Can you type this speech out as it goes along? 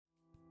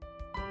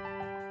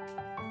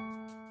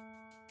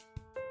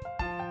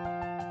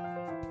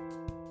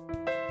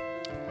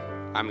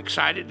I'm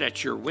excited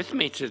that you're with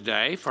me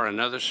today for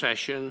another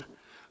session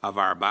of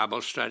our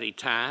Bible study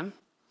time.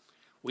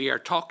 We are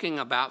talking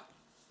about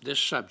this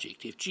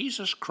subject. If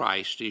Jesus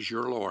Christ is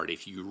your Lord,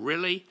 if you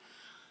really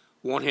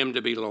want him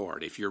to be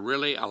Lord, if you're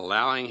really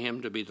allowing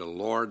him to be the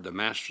Lord, the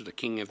Master, the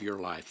King of your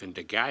life, and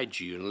to guide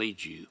you and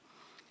lead you,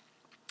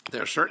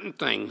 there are certain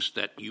things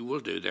that you will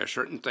do. There are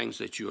certain things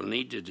that you will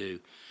need to do.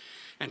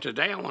 And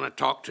today I want to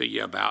talk to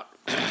you about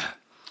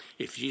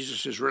if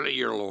Jesus is really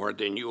your Lord,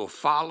 then you will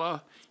follow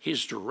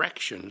his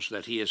directions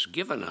that he has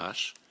given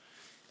us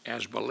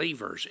as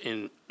believers.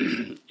 In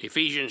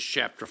Ephesians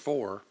chapter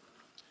 4,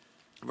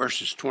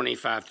 verses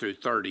 25 through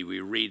 30, we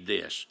read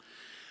this: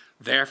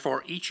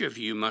 "Therefore each of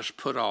you must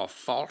put off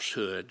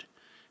falsehood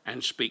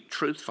and speak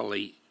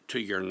truthfully to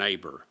your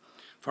neighbor,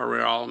 for we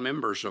are all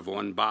members of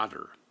one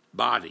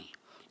body.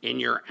 In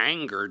your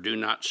anger do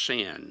not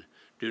sin.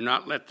 Do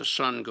not let the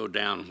sun go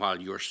down while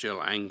you are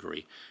still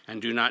angry,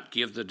 and do not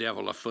give the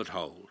devil a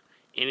foothold.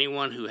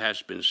 Anyone who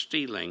has been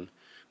stealing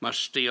must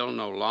steal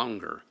no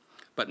longer,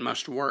 but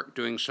must work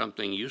doing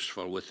something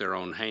useful with their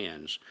own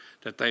hands,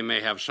 that they may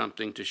have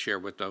something to share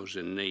with those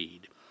in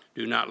need.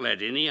 Do not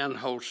let any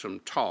unwholesome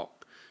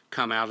talk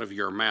come out of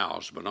your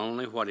mouths, but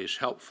only what is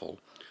helpful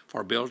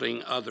for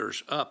building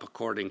others up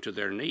according to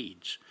their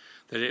needs,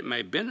 that it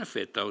may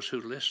benefit those who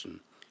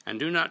listen. And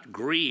do not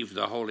grieve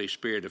the Holy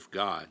Spirit of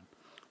God,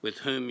 with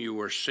whom you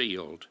were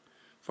sealed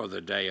for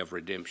the day of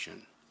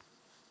redemption."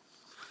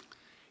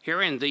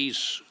 Here in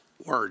these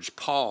words,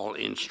 Paul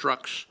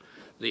instructs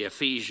the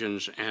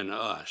Ephesians and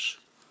us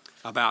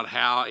about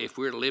how, if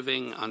we're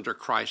living under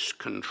Christ's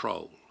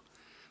control,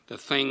 the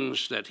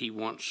things that he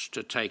wants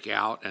to take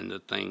out and the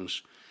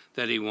things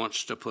that he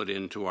wants to put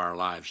into our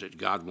lives that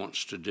God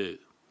wants to do.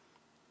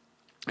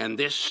 And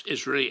this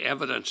is really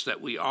evidence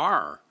that we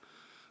are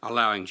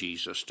allowing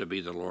Jesus to be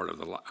the Lord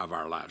of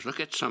our lives. Look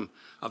at some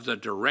of the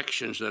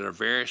directions that are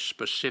very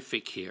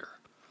specific here.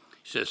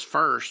 He says,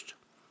 first,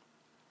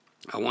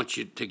 I want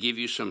you to give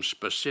you some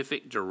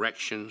specific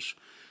directions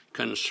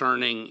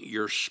concerning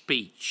your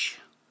speech,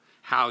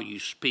 how you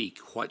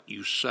speak, what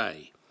you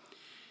say.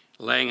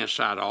 Laying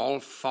aside all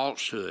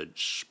falsehood,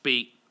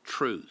 speak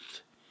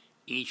truth,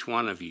 each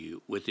one of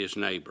you with his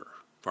neighbor,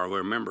 for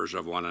we're members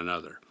of one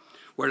another.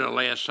 We're to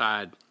lay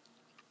aside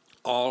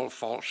all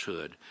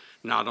falsehood,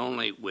 not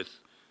only with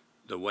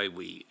the way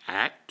we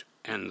act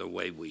and the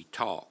way we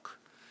talk.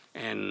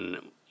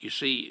 And you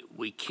see,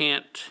 we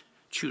can't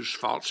choose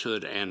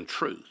falsehood and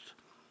truth.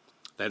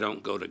 They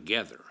don't go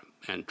together.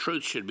 And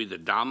truth should be the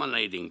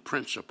dominating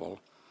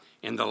principle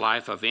in the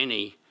life of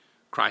any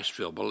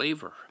Christ-filled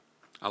believer.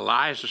 A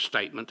lie is a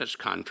statement that's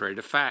contrary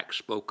to fact,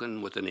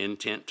 spoken with an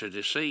intent to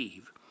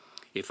deceive.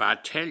 If I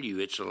tell you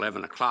it's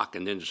 11 o'clock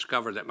and then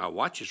discover that my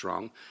watch is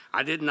wrong,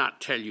 I did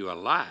not tell you a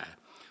lie.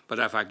 But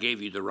if I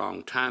gave you the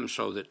wrong time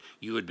so that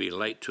you would be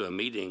late to a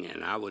meeting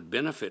and I would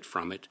benefit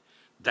from it,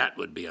 that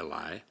would be a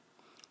lie.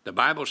 The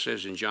Bible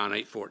says in John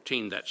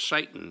 8:14 that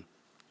Satan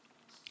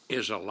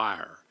is a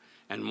liar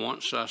and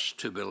wants us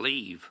to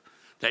believe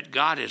that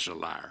God is a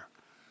liar.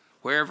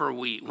 Whenever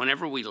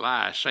we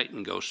lie,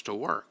 Satan goes to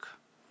work.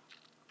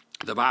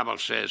 The Bible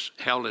says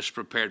hell is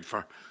prepared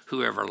for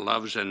whoever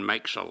loves and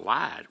makes a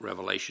lie,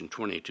 Revelation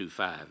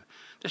 22:5.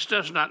 This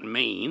does not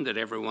mean that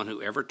everyone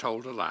who ever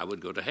told a lie would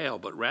go to hell,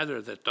 but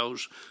rather that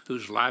those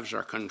whose lives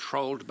are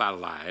controlled by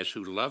lies,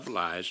 who love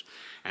lies,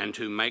 and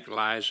who make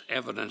lies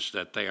evidence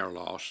that they are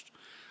lost,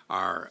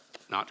 are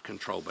not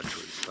controlled by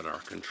truth, but are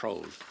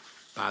controlled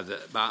by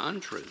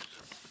untruth.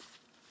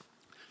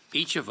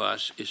 Each of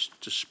us is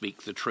to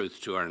speak the truth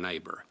to our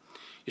neighbor.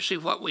 You see,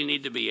 what we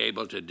need to be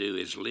able to do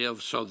is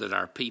live so that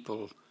our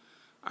people,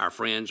 our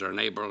friends, our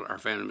neighbor, our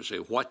family say,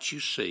 what you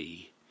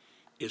see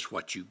is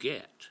what you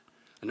get.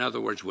 In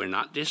other words, we're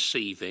not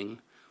deceiving,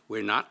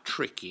 we're not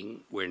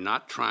tricking, we're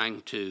not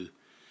trying to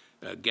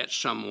get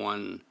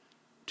someone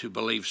to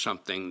believe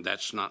something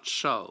that's not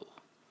so,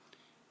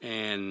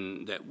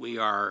 and that we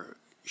are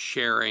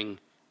sharing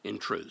in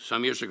truth.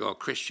 Some years ago, a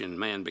Christian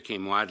man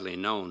became widely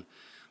known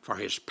for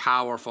his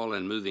powerful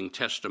and moving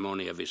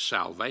testimony of his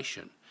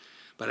salvation.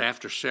 But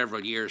after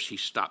several years, he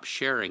stopped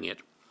sharing it.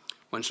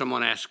 When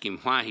someone asked him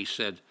why, he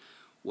said,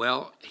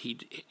 well,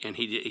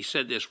 he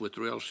said this with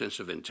real sense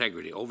of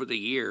integrity. Over the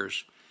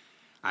years,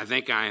 I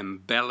think I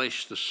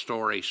embellished the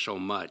story so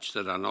much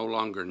that I no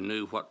longer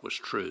knew what was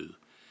true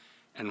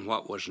and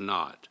what was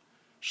not.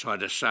 So I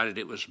decided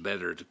it was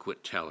better to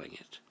quit telling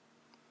it.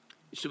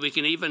 So we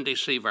can even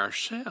deceive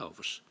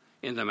ourselves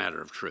in the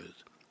matter of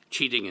truth.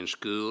 Cheating in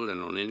school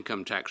and on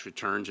income tax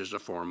returns is a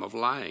form of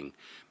lying.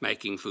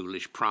 Making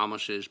foolish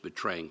promises,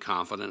 betraying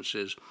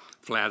confidences,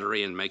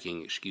 flattery, and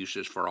making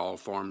excuses for all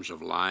forms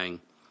of lying.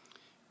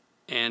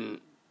 And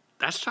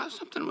that's not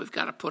something we've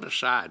got to put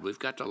aside. We've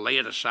got to lay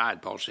it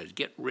aside, Paul says.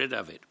 Get rid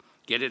of it.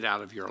 Get it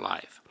out of your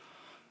life.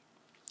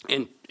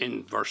 In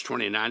verse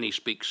 29, he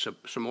speaks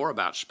some more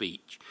about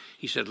speech.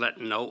 He said,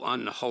 let no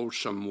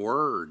unwholesome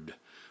word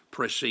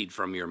proceed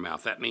from your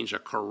mouth. That means a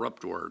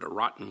corrupt word, a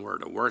rotten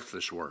word, a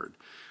worthless word,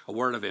 a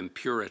word of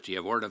impurity,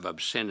 a word of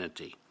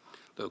obscenity.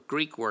 The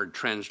Greek word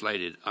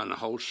translated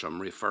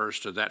unwholesome refers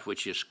to that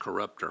which is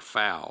corrupt or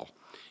foul.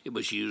 It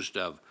was used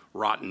of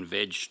rotten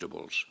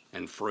vegetables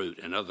and fruit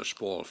and other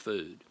spoiled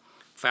food.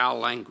 Foul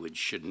language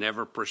should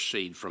never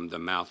proceed from the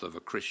mouth of a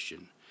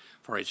Christian,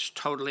 for it's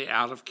totally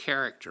out of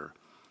character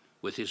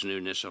with his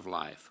newness of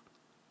life.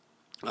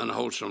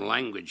 Unwholesome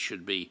language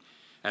should be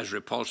as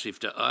repulsive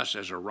to us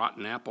as a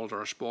rotten apple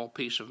or a spoiled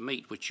piece of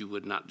meat which you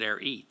would not dare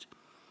eat.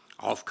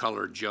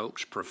 Off-colored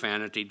jokes,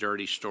 profanity,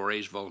 dirty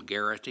stories,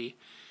 vulgarity,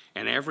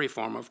 and every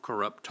form of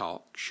corrupt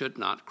talk should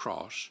not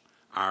cross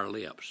our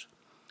lips.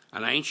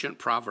 An ancient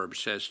proverb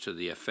says to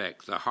the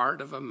effect, "The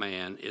heart of a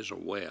man is a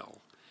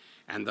well,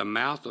 and the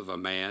mouth of a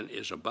man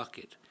is a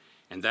bucket,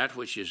 and that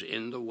which is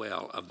in the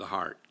well of the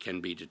heart can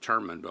be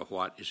determined by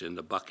what is in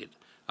the bucket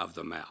of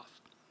the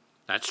mouth."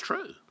 That's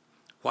true.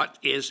 What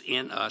is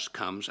in us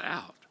comes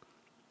out.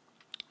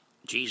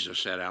 Jesus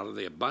said, "Out of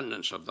the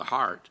abundance of the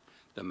heart,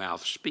 the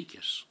mouth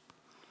speaks."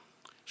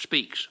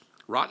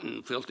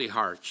 Rotten, filthy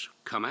hearts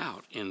come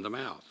out in the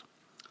mouth.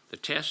 The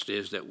test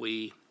is that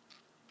we,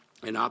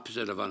 in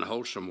opposite of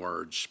unwholesome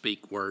words,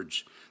 speak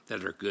words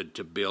that are good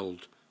to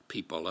build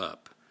people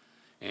up.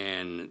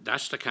 And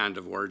that's the kind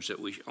of words that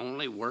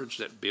only words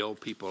that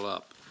build people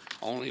up,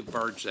 only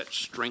words that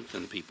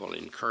strengthen people,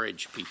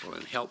 encourage people,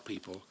 and help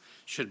people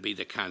should be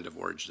the kind of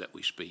words that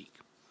we speak.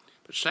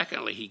 But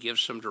secondly, he gives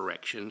some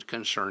directions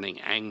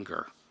concerning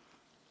anger.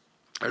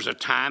 There's a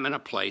time and a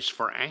place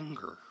for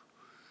anger.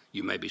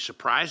 You may be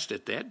surprised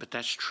at that, but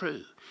that's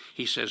true.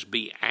 He says,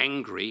 be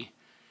angry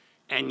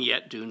and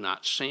yet do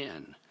not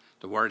sin.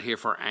 The word here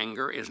for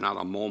anger is not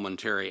a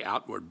momentary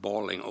outward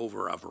boiling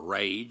over of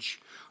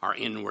rage or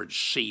inward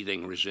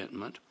seething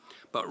resentment,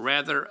 but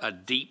rather a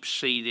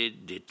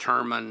deep-seated,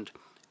 determined,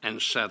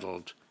 and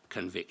settled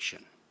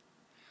conviction.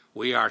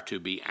 We are to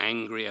be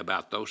angry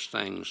about those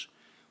things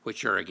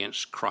which are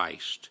against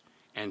Christ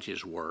and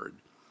his word.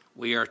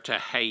 We are to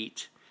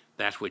hate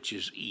that which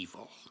is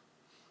evil.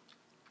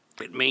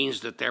 It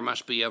means that there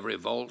must be a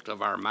revolt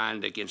of our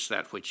mind against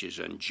that which is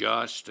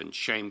unjust and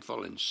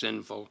shameful and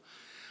sinful,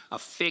 a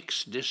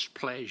fixed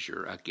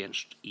displeasure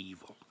against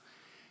evil.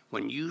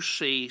 When you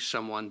see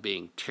someone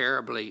being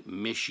terribly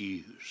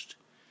misused,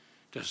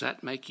 does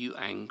that make you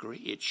angry?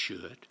 It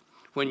should.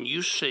 When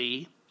you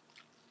see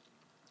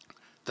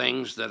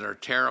things that are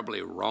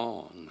terribly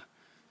wrong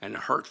and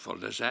hurtful,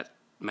 does that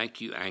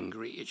make you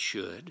angry? It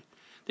should.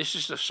 This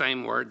is the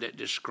same word that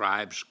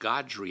describes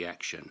God's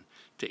reaction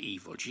to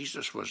evil.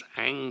 Jesus was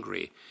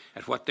angry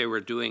at what they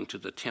were doing to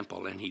the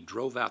temple, and he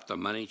drove out the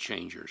money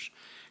changers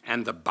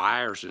and the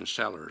buyers and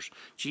sellers.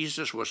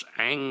 Jesus was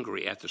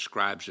angry at the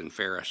scribes and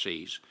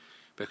Pharisees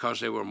because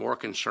they were more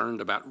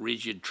concerned about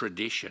rigid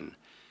tradition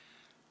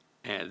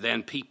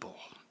than people,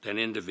 than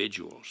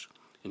individuals.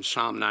 In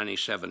Psalm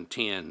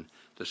 97:10,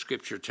 the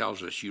scripture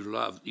tells us,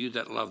 you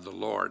that love the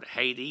Lord,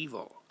 hate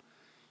evil.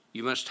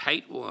 You must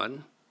hate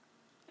one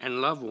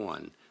and love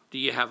one. Do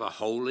you have a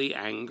holy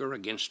anger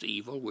against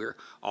evil? We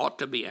ought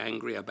to be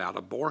angry about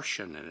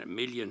abortion and that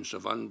millions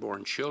of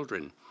unborn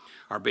children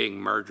are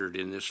being murdered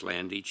in this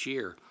land each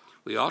year.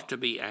 We ought to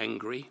be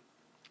angry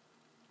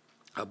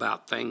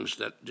about things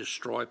that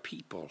destroy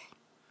people.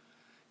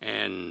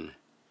 And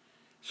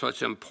so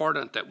it's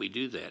important that we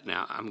do that.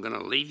 Now, I'm going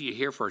to leave you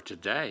here for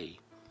today,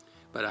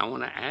 but I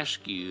want to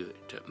ask you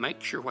to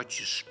make sure what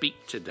you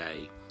speak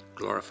today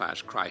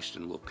glorifies Christ,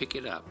 and we'll pick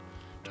it up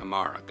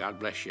tomorrow. God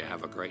bless you.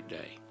 Have a great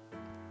day.